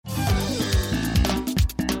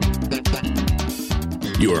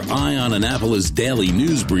Your Eye on Annapolis daily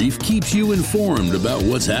news brief keeps you informed about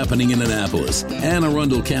what's happening in Annapolis, Anne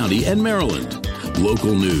Arundel County, and Maryland.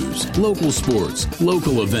 Local news, local sports,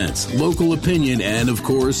 local events, local opinion, and, of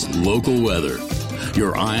course, local weather.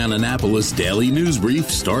 Your Eye on Annapolis daily news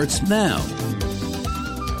brief starts now.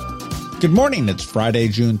 Good morning. It's Friday,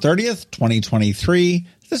 June 30th, 2023.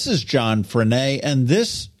 This is John Frenaye, and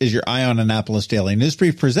this is your Eye on Annapolis daily news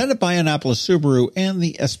brief presented by Annapolis Subaru and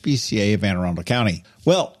the SPCA of Anne Arundel County.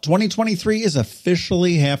 Well, 2023 is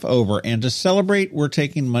officially half over, and to celebrate, we're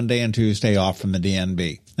taking Monday and Tuesday off from the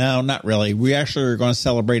DNB. No, not really. We actually are going to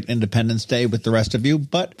celebrate Independence Day with the rest of you,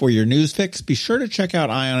 but for your news fix, be sure to check out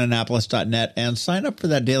eyeonannapolis.net and sign up for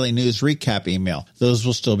that daily news recap email. Those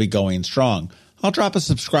will still be going strong. I'll drop a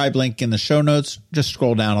subscribe link in the show notes. Just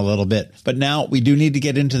scroll down a little bit. But now we do need to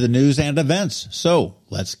get into the news and events. So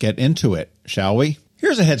let's get into it, shall we?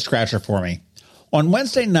 Here's a head scratcher for me. On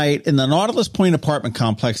Wednesday night in the Nautilus Point apartment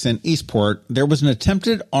complex in Eastport, there was an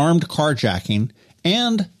attempted armed carjacking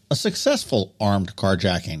and a successful armed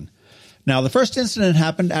carjacking. Now, the first incident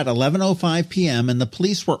happened at 11:05 p.m. and the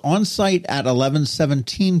police were on site at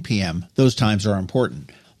 11:17 p.m. Those times are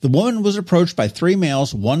important. The woman was approached by three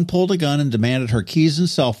males. One pulled a gun and demanded her keys and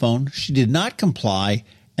cell phone. She did not comply,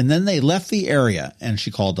 and then they left the area, and she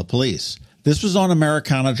called the police. This was on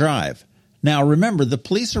Americana Drive. Now, remember, the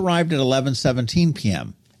police arrived at 11:17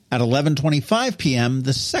 p.m. At 11:25 p.m.,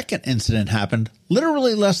 the second incident happened,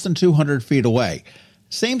 literally less than 200 feet away.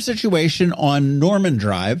 Same situation on Norman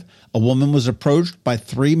Drive. A woman was approached by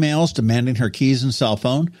three males demanding her keys and cell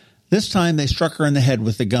phone. This time, they struck her in the head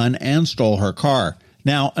with the gun and stole her car.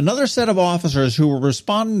 Now, another set of officers who were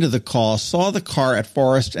responding to the call saw the car at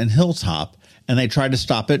Forest and Hilltop, and they tried to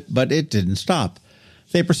stop it, but it didn't stop.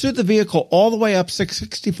 They pursued the vehicle all the way up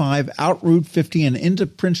 665, out Route 50 and into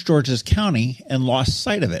Prince George's County, and lost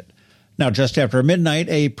sight of it. Now, just after midnight,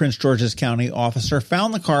 a Prince George's County officer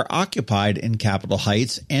found the car occupied in Capitol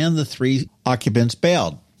Heights, and the three occupants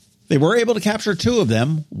bailed. They were able to capture two of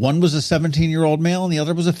them. One was a 17-year-old male, and the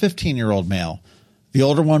other was a 15-year-old male. The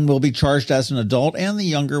older one will be charged as an adult, and the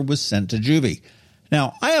younger was sent to juvie.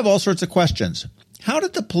 Now, I have all sorts of questions. How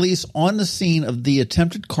did the police on the scene of the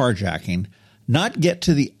attempted carjacking not get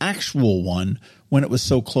to the actual one when it was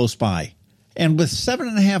so close by? And with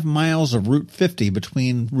 7.5 miles of Route 50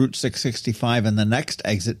 between Route 665 and the next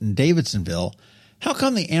exit in Davidsonville, how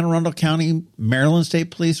come the Anne Arundel County, Maryland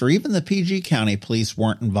State Police, or even the PG County Police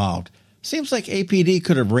weren't involved? Seems like APD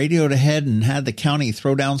could have radioed ahead and had the county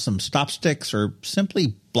throw down some stop sticks or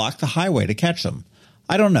simply block the highway to catch them.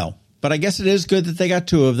 I don't know, but I guess it is good that they got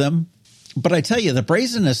two of them. But I tell you, the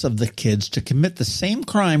brazenness of the kids to commit the same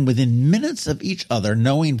crime within minutes of each other,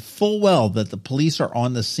 knowing full well that the police are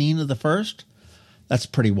on the scene of the first, that's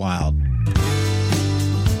pretty wild.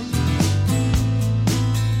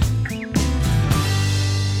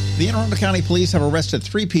 The Anne Arundel County Police have arrested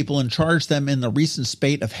three people and charged them in the recent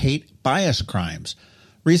spate of hate bias crimes.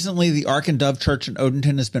 Recently, the Ark and Dove Church in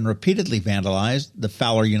Odenton has been repeatedly vandalized. The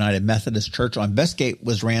Fowler United Methodist Church on Bestgate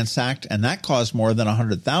was ransacked, and that caused more than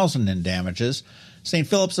 $100,000 in damages. St.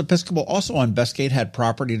 Philip's Episcopal, also on Bestgate, had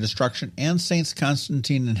property destruction, and Saints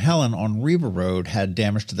Constantine and Helen on Riva Road had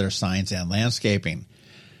damage to their signs and landscaping.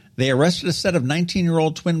 They arrested a set of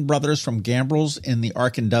 19-year-old twin brothers from Gambrels in the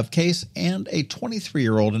Ark and Dove case and a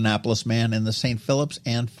 23-year-old Annapolis man in the St. Philip's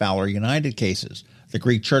and Fowler United cases. The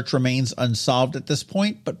Greek church remains unsolved at this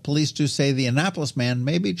point, but police do say the Annapolis man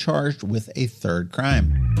may be charged with a third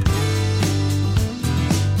crime.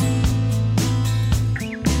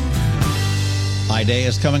 I-Day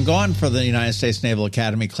has come and gone for the United States Naval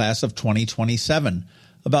Academy class of 2027.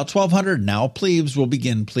 About 1,200 now plebes will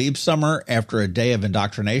begin plebe summer after a day of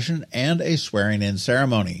indoctrination and a swearing-in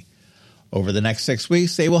ceremony. Over the next 6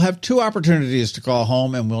 weeks, they will have two opportunities to call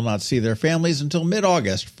home and will not see their families until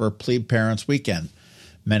mid-August for Plebe Parents Weekend.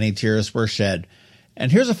 Many tears were shed.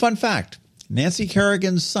 And here's a fun fact. Nancy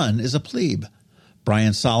Kerrigan's son is a plebe.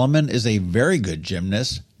 Brian Solomon is a very good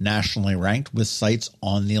gymnast, nationally ranked with sights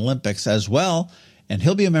on the Olympics as well, and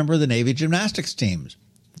he'll be a member of the Navy gymnastics teams.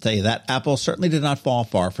 Tell you, that apple certainly did not fall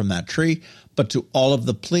far from that tree, but to all of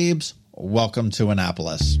the plebes, welcome to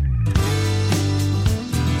Annapolis.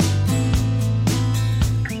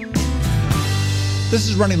 This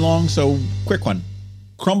is running long, so quick one.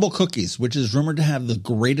 Crumble Cookies, which is rumored to have the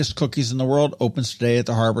greatest cookies in the world, opens today at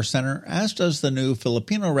the Harbor Center, as does the new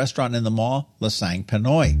Filipino restaurant in the mall, Lasang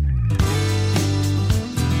Pinoy.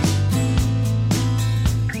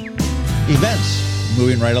 Events.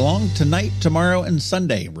 Moving right along, tonight, tomorrow, and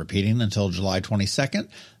Sunday, repeating until July 22nd,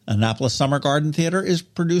 Annapolis Summer Garden Theater is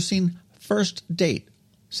producing First Date,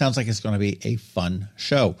 Sounds like it's going to be a fun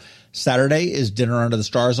show. Saturday is Dinner Under the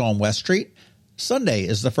Stars on West Street. Sunday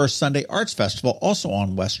is the first Sunday Arts Festival, also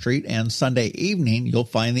on West Street. And Sunday evening, you'll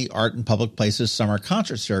find the Art in Public Places Summer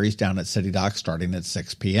Concert Series down at City Dock starting at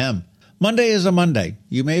 6 p.m. Monday is a Monday.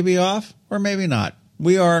 You may be off or maybe not.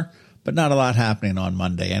 We are, but not a lot happening on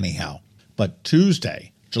Monday anyhow. But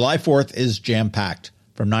Tuesday, July 4th, is jam-packed.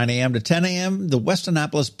 From 9 a.m. to 10 a.m., the West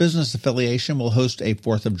Annapolis Business Affiliation will host a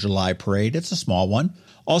 4th of July parade. It's a small one.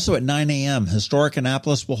 Also at 9 a.m., Historic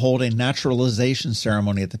Annapolis will hold a naturalization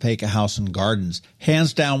ceremony at the Pecos House and Gardens.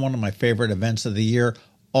 Hands down, one of my favorite events of the year.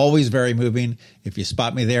 Always very moving. If you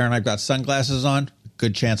spot me there and I've got sunglasses on,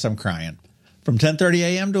 good chance I'm crying. From 10:30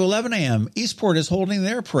 a.m. to 11 a.m., Eastport is holding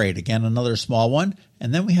their parade. Again, another small one.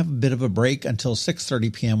 And then we have a bit of a break until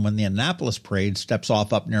 6:30 p.m. when the Annapolis Parade steps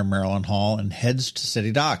off up near Maryland Hall and heads to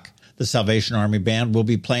City Dock. The Salvation Army Band will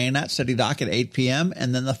be playing at City Dock at 8 p.m.,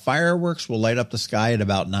 and then the fireworks will light up the sky at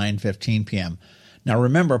about 9:15 p.m. Now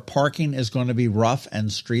remember, parking is going to be rough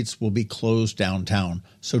and streets will be closed downtown.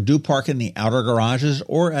 So do park in the outer garages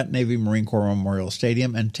or at Navy Marine Corps Memorial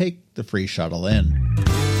Stadium and take the free shuttle in.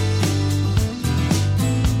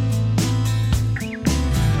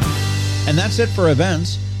 And that's it for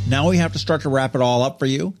events. Now we have to start to wrap it all up for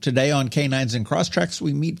you. Today on Canines and Crosstreks,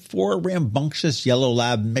 we meet 4 rambunctious yellow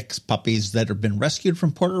lab mix puppies that have been rescued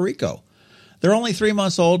from Puerto Rico. They're only 3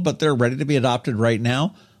 months old, but they're ready to be adopted right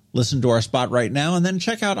now. Listen to our spot right now, and then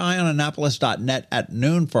check out eyeonannapolis.net at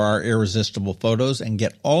noon for our irresistible photos and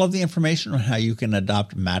get all of the information on how you can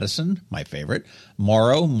adopt Madison, my favorite,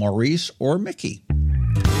 Morrow, Maurice, or Mickey.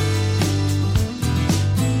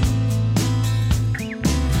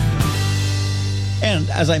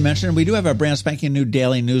 And as I mentioned, we do have a brand spanking new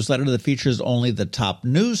daily newsletter that features only the top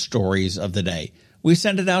news stories of the day. We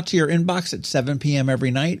send it out to your inbox at 7 p.m.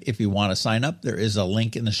 every night. If you want to sign up, there is a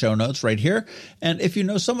link in the show notes right here. And if you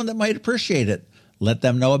know someone that might appreciate it, let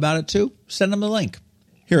them know about it too. Send them the link.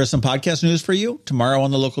 Here is some podcast news for you. Tomorrow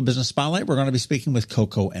on the Local Business Spotlight, we're going to be speaking with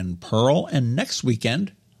Coco and Pearl. And next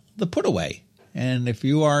weekend, the Put Away. And if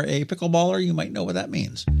you are a pickleballer, you might know what that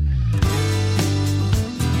means.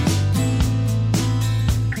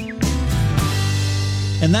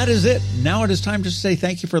 And that is it. Now it is time to say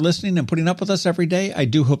thank you for listening and putting up with us every day. I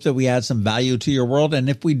do hope that we add some value to your world. And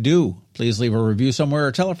if we do, please leave a review somewhere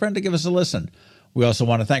or tell a friend to give us a listen. We also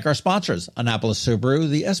want to thank our sponsors, Annapolis Subaru,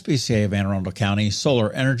 the SPCA of Anne Arundel County,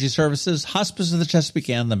 Solar Energy Services, Hospice of the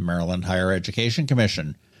Chesapeake, and the Maryland Higher Education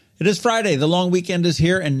Commission. It is Friday. The long weekend is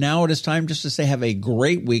here, and now it is time just to say have a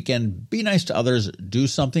great weekend. Be nice to others, do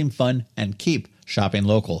something fun, and keep shopping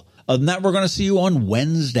local. Other than that, we're going to see you on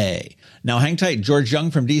Wednesday. Now hang tight. George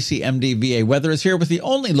Young from DCMD VA Weather is here with the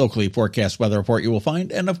only locally forecast weather report you will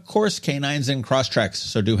find, and of course, Canines and Crosstreks,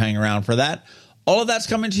 so do hang around for that. All of that's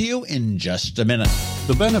coming to you in just a minute.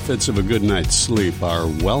 The benefits of a good night's sleep are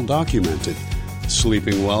well documented.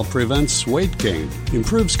 Sleeping well prevents weight gain,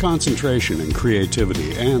 improves concentration and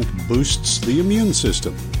creativity, and boosts the immune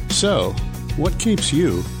system. So, what keeps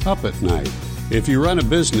you up at night? If you run a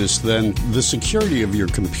business, then the security of your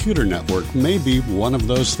computer network may be one of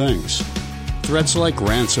those things. Threats like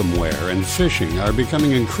ransomware and phishing are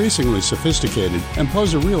becoming increasingly sophisticated and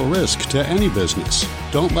pose a real risk to any business.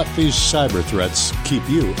 Don't let these cyber threats keep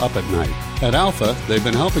you up at night. At Alpha, they've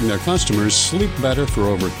been helping their customers sleep better for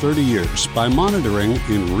over 30 years by monitoring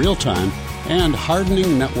in real time and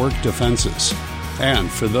hardening network defenses. And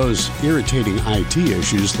for those irritating IT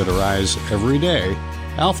issues that arise every day,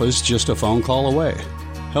 Alpha's just a phone call away,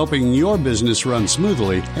 helping your business run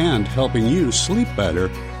smoothly and helping you sleep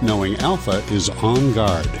better knowing Alpha is on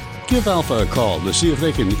guard. Give Alpha a call to see if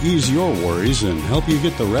they can ease your worries and help you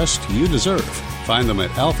get the rest you deserve. Find them at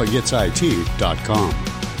alphagetsit.com.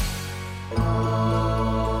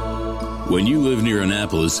 When you live near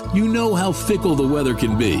Annapolis, you know how fickle the weather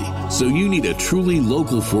can be. So you need a truly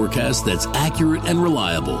local forecast that's accurate and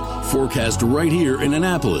reliable. Forecast right here in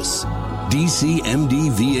Annapolis. DCMD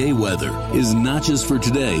VA Weather is not just for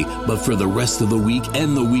today, but for the rest of the week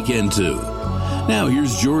and the weekend too. Now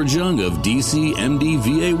here's George Young of DCMD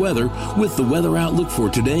VA Weather with the weather outlook for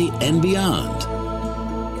today and beyond.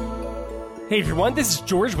 Hey everyone, this is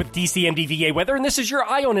George with DCMD VA Weather, and this is your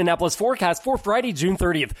Eye on Annapolis forecast for Friday, June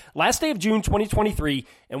 30th, last day of June 2023,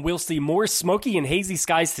 and we'll see more smoky and hazy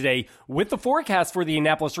skies today, with the forecast for the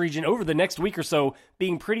Annapolis region over the next week or so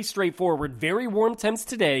being pretty straightforward. Very warm temps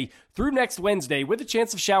today through next Wednesday, with a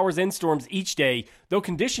chance of showers and storms each day, though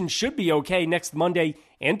conditions should be okay next Monday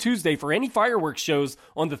and Tuesday for any fireworks shows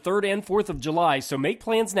on the 3rd and 4th of July, so make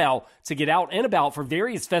plans now to get out and about for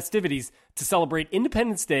various festivities to celebrate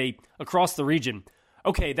Independence Day across the region.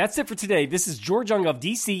 Okay, that's it for today. This is George Young of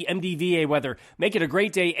DC MDVA Weather. Make it a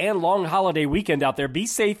great day and long holiday weekend out there. Be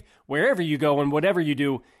safe wherever you go and whatever you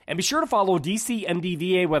do. And be sure to follow DC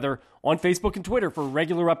MDVA Weather on Facebook and Twitter for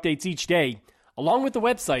regular updates each day, along with the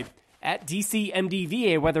website at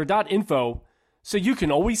dcmdvaweather.info, so you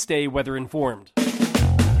can always stay weather informed.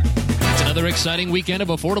 Another exciting weekend of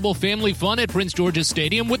affordable family fun at Prince George's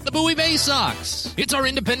Stadium with the Bowie Bay Sox. It's our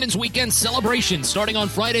Independence Weekend celebration starting on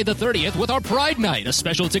Friday the 30th with our Pride Night. A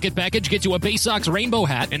special ticket package gets you a Bay Sox rainbow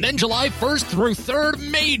hat, and then July 1st through 3rd,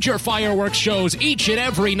 major fireworks shows each and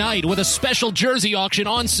every night with a special jersey auction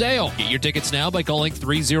on sale. Get your tickets now by calling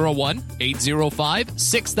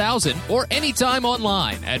 301-805-6000 or anytime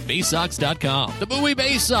online at baysox.com. The Bowie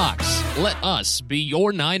Bay Sox. Let us be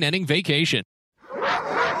your 9-inning vacation.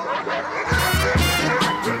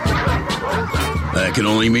 That can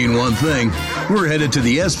only mean one thing. We're headed to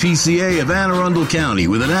the SPCA of Anne Arundel County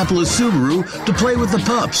with Annapolis Subaru to play with the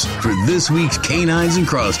pups for this week's Canines and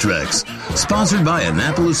Crosstreks. Sponsored by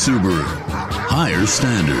Annapolis Subaru. Higher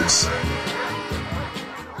standards.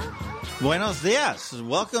 Buenos dias.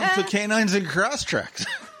 Welcome to Canines and Crosstreks.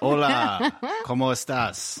 Hola, ¿cómo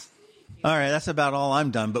estás? All right, that's about all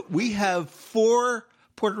I'm done. But we have 4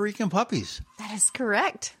 Puerto Rican puppies That is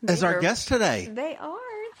correct. as our guests today. They are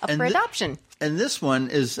up And for adoption. And this one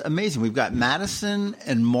is amazing. We've got Madison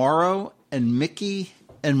and Morrow and Mickey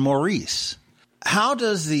and Maurice. How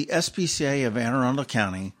does the SPCA of Anne Arundel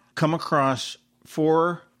County come across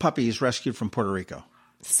 4 puppies rescued from Puerto Rico?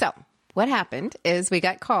 So what happened is we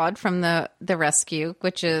got called from the rescue,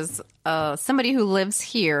 which is somebody who lives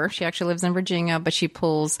here. She actually lives in Virginia, but she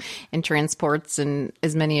pulls and transports and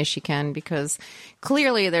as many as she can because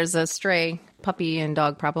clearly there's a stray puppy and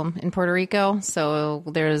dog problem in Puerto Rico. So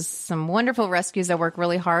there's some wonderful rescues that work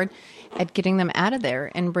really hard at getting them out of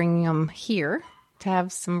there and bringing them here to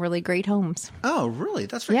have some really great homes. Oh, really?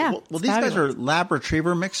 That's right. Yeah, Well, it's these guys fabulous. are Lab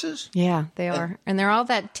Retriever mixes? Yeah, they are. And they're all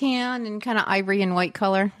that tan and kind of ivory and white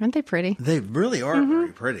color. Aren't they pretty? They really are very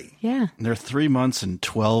pretty. Yeah. They're 3 months and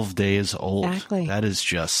 12 days old. Exactly. That is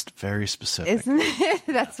just very specific. Isn't it?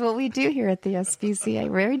 That's what we do here at the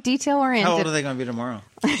SPCA. Very detail oriented. How old are they going to be tomorrow?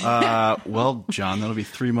 Well, John, that'll be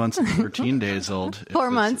 3 months and 13 days old.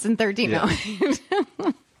 4 months and 13. Yeah.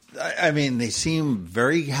 No. I mean, they seem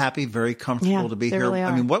very happy, very comfortable Yeah, to be they here. really I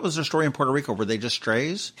are. mean, what was their story in Puerto Rico? Were they just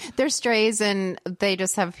strays? They're strays, and they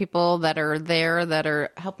just have people that are there that are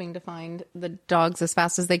helping to find the dogs as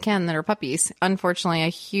fast as they can that are puppies. Unfortunately, a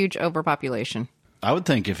huge overpopulation. I would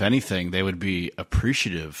think, if anything, they would be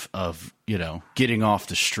appreciative of, getting off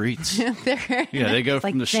the streets. They go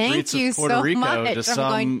from the streets of Puerto Rico to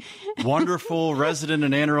some wonderful resident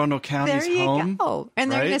in Anne Arundel County's There you home. go. And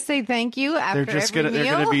they're right? going to say thank you after They're just every they're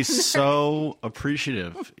meal. gonna be so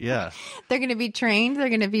appreciative. Yeah. They're going to be trained. They're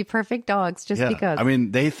going to be perfect dogs just Yeah. because. I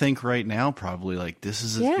mean, they think right now probably like this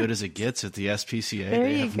is as Yeah. good as it gets at the SPCA. There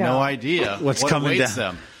They you have go. no idea What's what coming awaits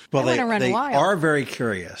down. them. Well, They wanna run they wild. are very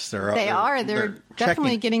curious. they are. They're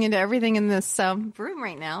definitely checking. getting into everything in this room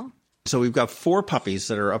right now. So we've got 4 puppies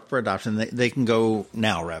that are up for adoption. They can go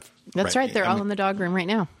now, Rev. That's right. They're all in the dog room right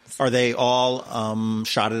now. Are they all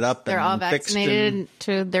shotted up? They're and all fixed vaccinated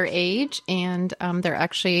to their age, and they're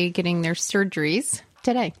actually getting their surgeries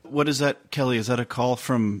today. What is that, Kelly? Is that a call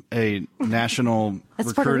from a national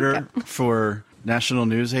That's Puerto recruiter Rico. for national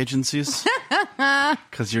news agencies?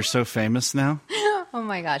 Because you're so famous now? Oh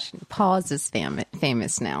my gosh, Paws is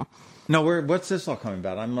famous now. No, what's this all coming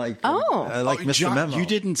about? I'm like, Oh. I like Mr. John, Memo. you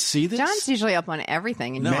didn't see this? John's usually up on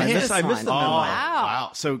everything. And No, you I missed missed the one. memo. Wow.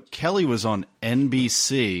 So Kelly was on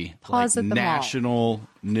NBC, Paws like at the Mall. national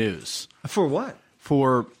news, For what?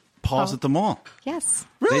 for Paws at the Mall. Yes.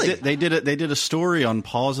 Really? They did a story on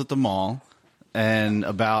Paws at the Mall and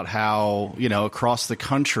about how, across the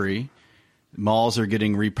country, malls are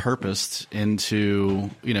getting repurposed into,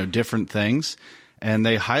 different things. And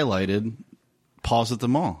they highlighted Paws at the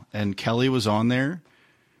Mall. And Kelly was on there,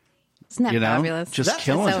 Isn't that fabulous? just That's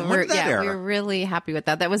killing awesome. it. When did that air? we were really happy with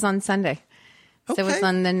that. That was on Sunday. So it was Okay.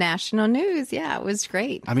 on the national news. Yeah, it was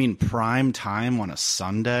great. I mean, prime time on a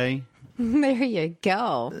Sunday. There you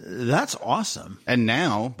go. That's awesome. And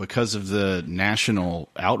now, because of the national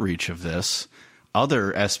outreach of this,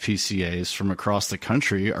 other SPCAs from across the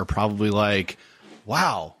country are probably like,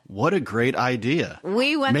 wow, what a great idea.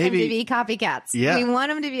 We want them to be copycats. Yeah. We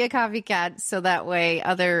want them to be a copycat so that way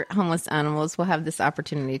other homeless animals will have this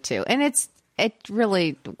opportunity too. And it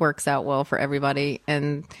really works out well for everybody.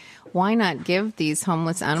 And why not give these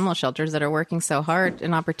homeless animal shelters that are working so hard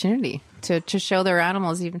an opportunity to show their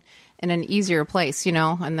animals even in an easier place,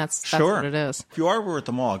 and that's Sure. what it is. If you are over at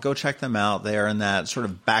the mall, go check them out. They are in that sort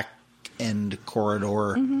of back end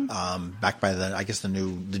corridor, back by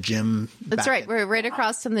the gym. That's right. We're right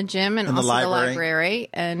across from the gym and also the library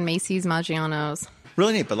and Macy's Maggiano's.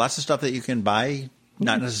 Really neat, but lots of stuff that you can buy,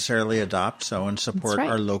 not necessarily adopt, and support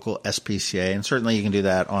our local SPCA. And certainly you can do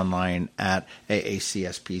that online at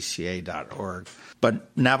aacspca.org. But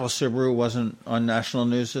Annapolis Subaru wasn't on national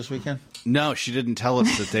news this weekend? No, she didn't tell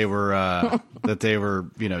us that they were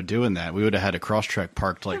doing that. We would have had a Crosstrek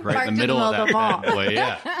parked right in the middle of that bad boy.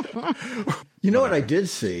 Yeah. You know what I did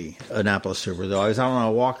see Annapolis Subaru, though? I was out on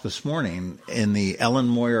a walk this morning in the Ellen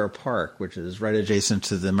Moyer Park, which is right adjacent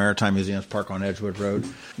to the Maritime Museums Park on Edgewood Road.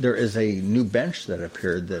 There is a new bench that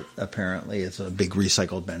appeared that apparently is a big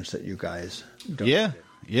recycled bench that you guys donated.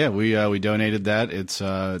 Yeah, we donated that. It's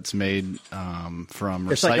made from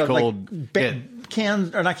recycled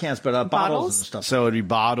cans, or not cans, but bottles and stuff. So it'd be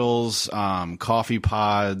bottles, coffee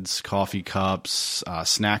pods, coffee cups,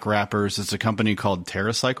 snack wrappers. It's a company called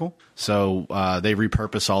TerraCycle. So they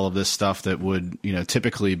repurpose all of this stuff that would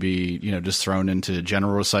typically be just thrown into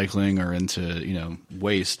general recycling or into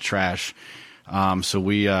waste trash. So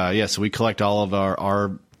we collect all of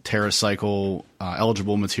our TerraCycle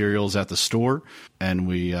eligible materials at the store, and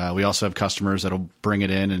we also have customers that'll bring it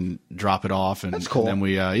in and drop it off, and, that's cool. And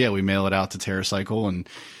then we mail it out to TerraCycle, and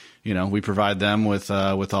we provide them with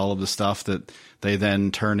all of the stuff that they then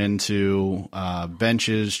turn into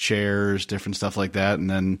benches, chairs, different stuff like that, and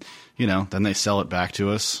then then they sell it back to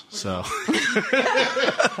us. So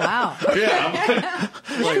wow, yeah.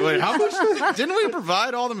 Wait, how much didn't we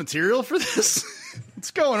provide all the material for this? What's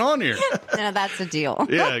going on here? No, that's a deal.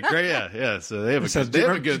 Yeah, great. Yeah. So they have a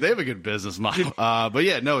good business model. But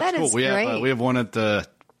yeah, no, it's cool. We have one at the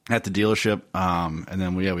dealership, and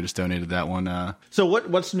then we just donated that one. So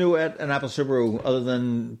what's new at Annapolis Subaru other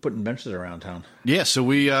than putting benches around town? Yeah, so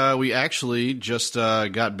we actually just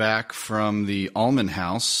got back from the Allman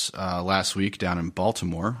House last week down in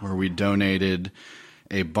Baltimore, where we donated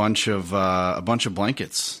a bunch of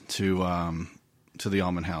blankets to the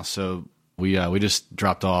Allman House. So we just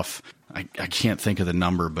dropped off. I can't think of the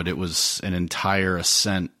number, but it was an entire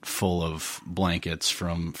ascent full of blankets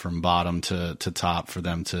from bottom to top for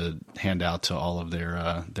them to hand out to all of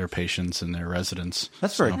their patients and their residents.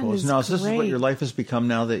 That's very cool. Now, is this what your life has become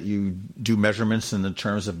now that you do measurements in the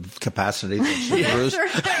terms of capacity? Yes.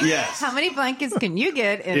 Yes. How many blankets can you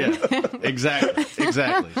get in? Yeah, exactly.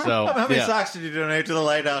 So how many socks did you donate to the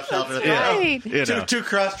Lighthouse Shelter? Right. Two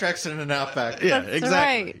Crosstreks and an Outback. Yeah, That's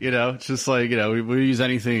exactly. right. It's just like we use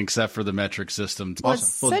anything except for the metric system.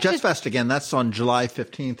 Awesome. Well, Jets Fest again. That's on July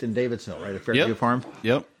 15th in Davidsville, right at Fairview Farm.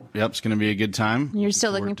 Yep. It's going to be a good time. You're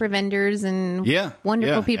still looking for vendors and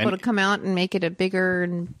wonderful people to come out and make it a bigger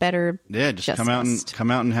and better. Yeah, just come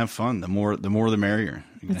out and have fun. The more the merrier.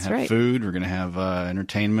 You're going to have food. We're going to have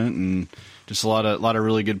entertainment and just a lot of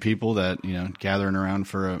really good people that gathering around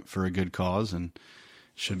for a good cause, and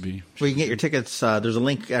should be. Well, you can get your tickets. There's a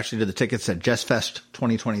link actually to the tickets at JessFest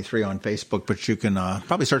 2023 on Facebook, but you can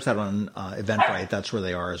probably search that on Eventbrite. That's where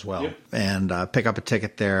they are as well, and pick up a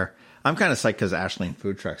ticket there. I'm kind of psyched because Ashleen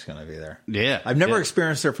Food Truck's going to be there. Yeah, I've never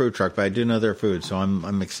experienced their food truck, but I do know their food, so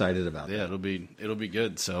I'm excited about it. Yeah, it'll be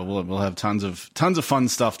good. So we'll have tons of fun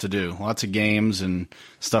stuff to do. Lots of games and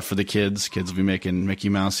stuff for the kids. Kids will be making Mickey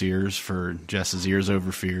Mouse ears for Jess's Ears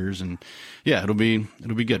Over Fears, and it'll be good.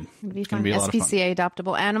 It'll be fun. It's going to be a lot of fun. SPCA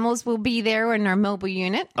adoptable animals will be there in our mobile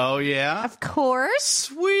unit. Oh yeah, of course.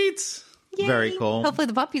 Sweet. Yay. Very cool. Hopefully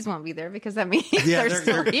the puppies won't be there because that means they're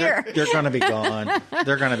still here. They're going to be gone.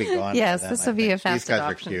 They're going to be gone. Yes, this will be a fast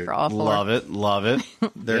adoption for all four. Love it. It's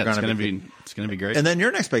going to be great. And then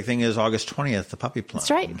your next big thing is August 20th, the puppy plunge.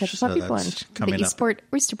 That's right, the puppy plunge. The Eastport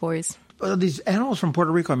Oyster Boys. These animals from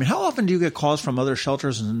Puerto Rico, how often do you get calls from other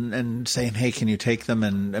shelters and saying, hey, can you take them?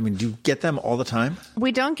 And do you get them all the time?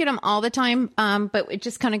 We don't get them all the time, but it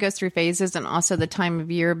just kind of goes through phases, and also the time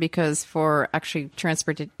of year, because for actually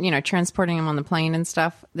transporting them on the plane and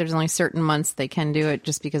stuff, there's only certain months they can do it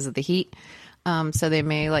just because of the heat. So they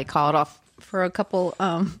may call it off for a couple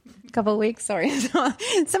of weeks. Sorry,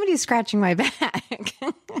 somebody's scratching my back.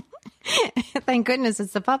 Thank goodness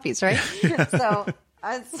it's the puppies, right? So.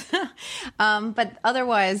 But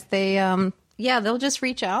otherwise they'll just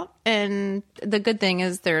reach out, and the good thing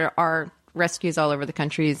is there are rescues all over the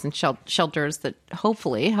countries and shelters that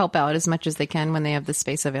hopefully help out as much as they can when they have the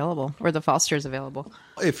space available or the fosters available.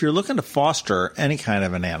 If you're looking to foster any kind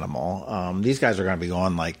of an animal, these guys are going to be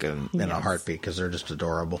going in a heartbeat because they're just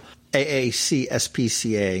adorable.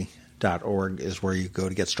 AACSPCA.org is where you go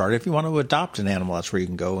to get started. If you want to adopt an animal, that's where you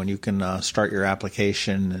can go, and you can start your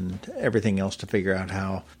application and everything else to figure out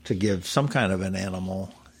how to give some kind of an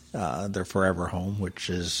animal their forever home, which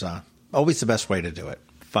is always the best way to do it.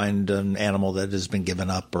 find an animal that has been given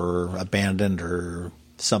up or abandoned or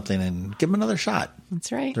something and give them another shot.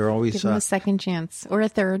 That's right. They're always give them a second chance or a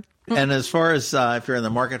third. And as far as if you're in the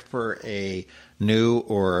market for a new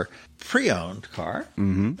or pre-owned car,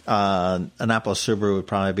 Annapolis Subaru would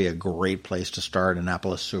probably be a great place to start.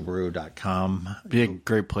 AnnapolisSubaru.com. Be a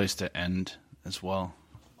great place to end as well.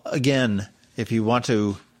 Again, if you want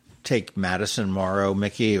to take Madison, Morrow,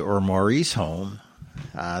 Mickey, or Maurice home,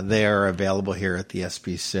 they are available here at the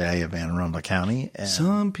SPCA of Anne Arundel County. And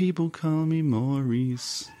some people call me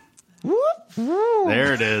Maurice. Whoop.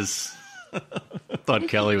 There it is. Thought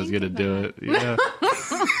Kelly was going to do it. Yeah.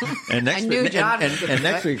 And next week, and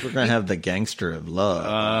next week we're going to have the Gangster of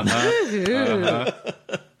Love.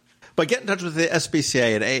 But get in touch with the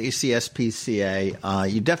SPCA at AACSPCA.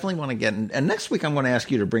 You definitely want to get in. And next week I'm going to ask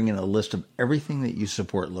you to bring in a list of everything that you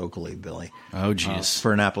support locally, Billy. Oh, geez.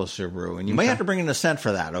 For Annapolis Subaru. And you may have to bring in a cent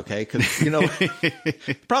for that, okay? Because,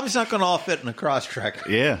 probably it's not going to all fit in a Crosstrek.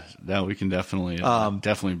 Yeah, no, we can definitely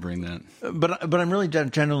bring that. But I'm really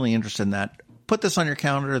genuinely interested in that. Put this on your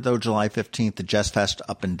calendar, though, July 15th, the Jess Fest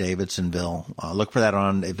up in Davidsonville. Look for that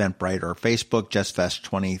on Eventbrite or Facebook, Jess Fest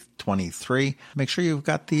 2023. Make sure you've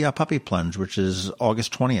got the Puppy Plunge, which is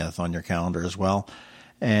August 20th on your calendar as well.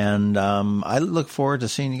 And I look forward to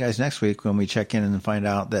seeing you guys next week when we check in and find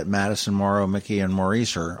out that Madison, Morrow, Mickey, and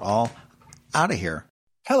Maurice are all out of here.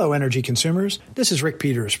 Hello, energy consumers. This is Rick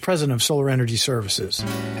Peters, president of Solar Energy Services.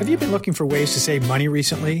 Have you been looking for ways to save money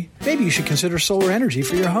recently? Maybe you should consider solar energy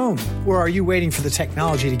for your home. Or are you waiting for the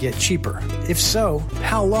technology to get cheaper? If so,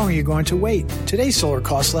 how long are you going to wait? Today's solar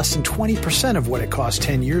costs less than 20% of what it cost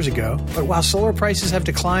 10 years ago. But while solar prices have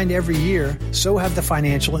declined every year, so have the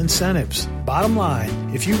financial incentives. Bottom line,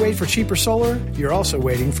 if you wait for cheaper solar, you're also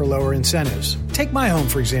waiting for lower incentives. Take my home,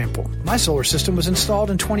 for example. My solar system was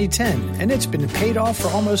installed in 2010, and it's been paid off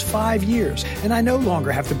for almost 5 years, and I no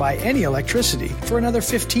longer have to buy any electricity for another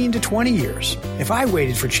 15 to 20 years. If I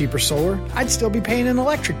waited for cheaper solar, I'd still be paying an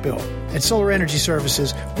electric bill. At Solar Energy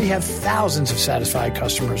Services, we have thousands of satisfied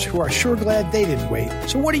customers who are sure glad they didn't wait.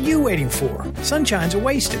 So what are you waiting for? Sunshine's a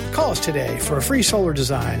wasted. Call us today for a free solar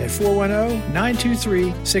design at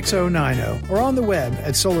 410-923-6090 or on the web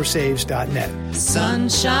at solarsaves.net.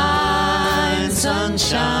 Sunshine,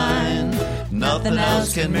 sunshine, nothing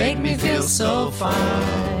else can make me feel so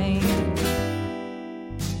fine.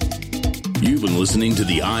 You've been listening to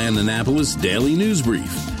the Eye on Annapolis Daily News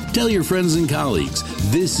Brief. Tell your friends and colleagues,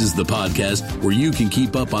 this is the podcast where you can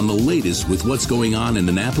keep up on the latest with what's going on in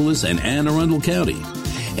Annapolis and Anne Arundel County.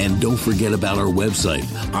 And don't forget about our website,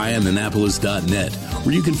 eyeonannapolis.net,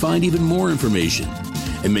 where you can find even more information.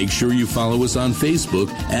 And make sure you follow us on Facebook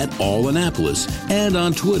at All Annapolis and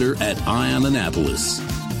on Twitter at Eye on Annapolis.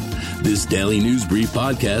 This Daily News Brief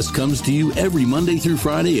podcast comes to you every Monday through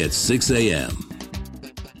Friday at 6 a.m.